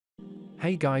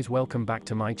Hey guys, welcome back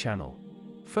to my channel.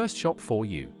 First shop for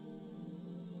you.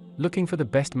 Looking for the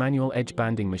best manual edge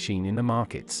banding machine in the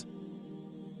markets.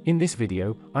 In this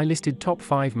video, I listed top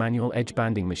 5 manual edge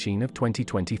banding machine of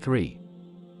 2023.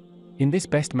 In this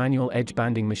best manual edge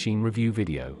banding machine review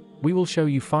video, we will show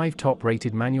you 5 top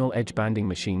rated manual edge banding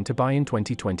machine to buy in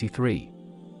 2023.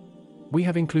 We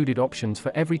have included options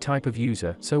for every type of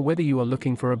user, so whether you are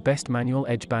looking for a best manual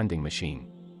edge banding machine.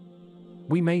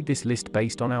 We made this list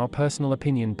based on our personal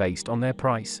opinion based on their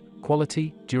price,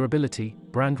 quality, durability,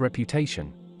 brand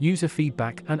reputation, user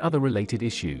feedback and other related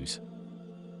issues.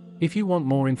 If you want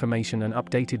more information and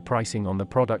updated pricing on the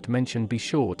product mentioned, be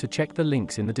sure to check the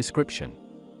links in the description.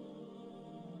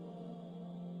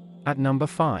 At number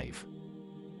 5.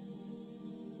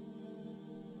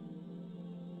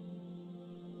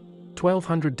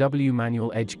 $1200W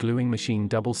Manual Edge Gluing Machine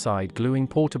Double-Side Gluing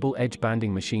Portable Edge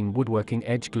Banding Machine Woodworking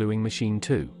Edge Gluing Machine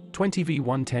 2, 20V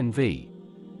 110V.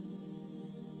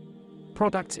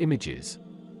 Products images.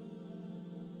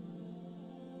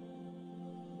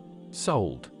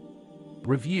 Sold.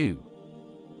 Review.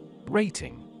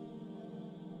 Rating.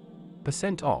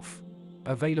 % off.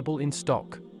 Available in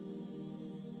stock.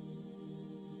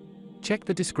 Check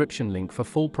the description link for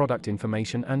full product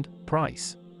information and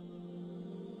price.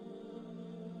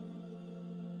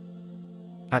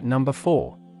 At number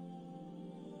 4.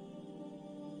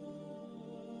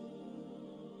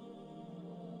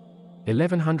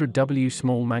 $1100W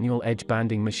Small Manual Edge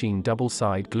Banding Machine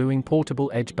Double-Side Gluing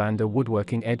Portable Edge Bander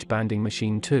Woodworking Edge Banding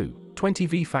Machine 2,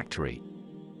 20V Factory.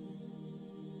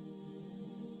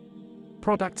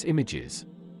 Products images.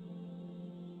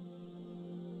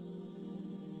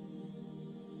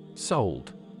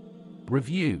 Sold.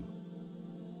 Review.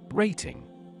 Rating.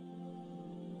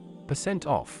 %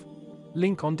 off.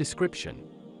 Link on description.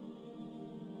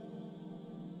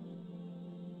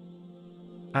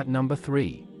 At number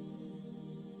 3.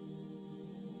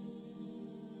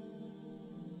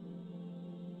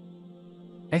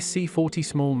 SC40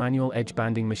 Small Manual Edge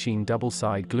Banding Machine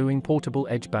Double-Side Gluing Portable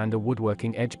Edge Bander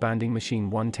Woodworking Edge Banding Machine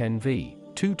 110V,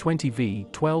 220V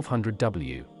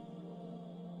 1200W.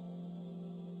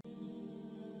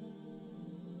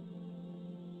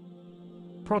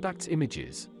 Products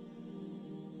images.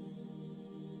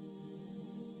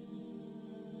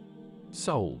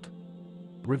 Sold.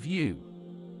 Review.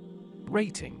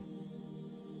 Rating.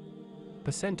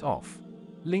 % off.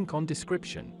 Link on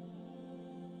description.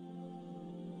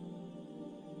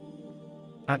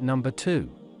 At number 2.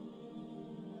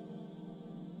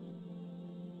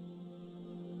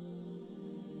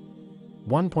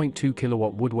 $1.2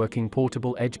 kilowatt Woodworking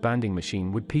Portable Edge Banding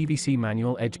Machine with PVC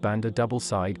Manual Edge Bander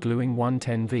Double-Side Gluing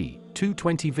 110V,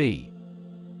 220V.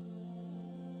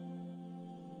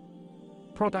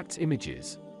 Products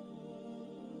images.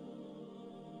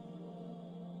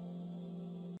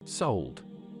 Sold.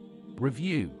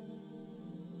 Review.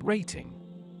 Rating.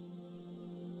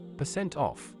 %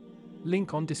 off.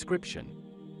 Link on description.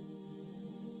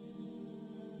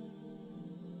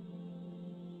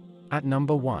 At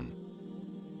number 1.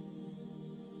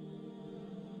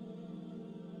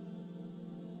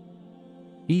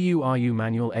 EURU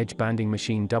Manual Edge Banding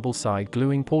Machine Double-Side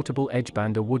Gluing Portable Edge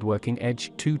Bander Woodworking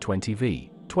Edge 220V,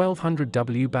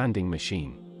 1200W Banding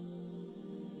Machine.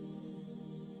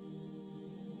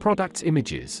 Products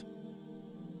images.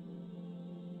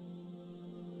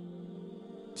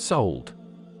 Sold.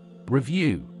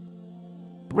 Review.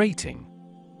 Rating.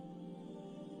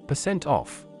 %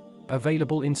 off.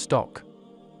 Available in stock.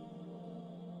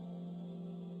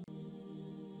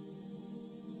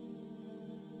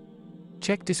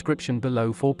 Check description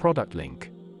below for product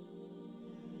link.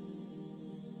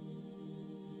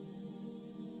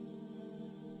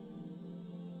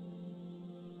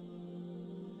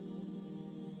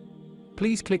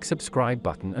 Please click subscribe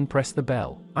button and press the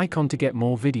bell icon to get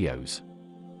more videos.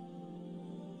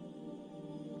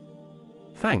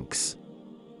 Thanks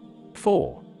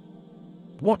for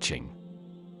watching.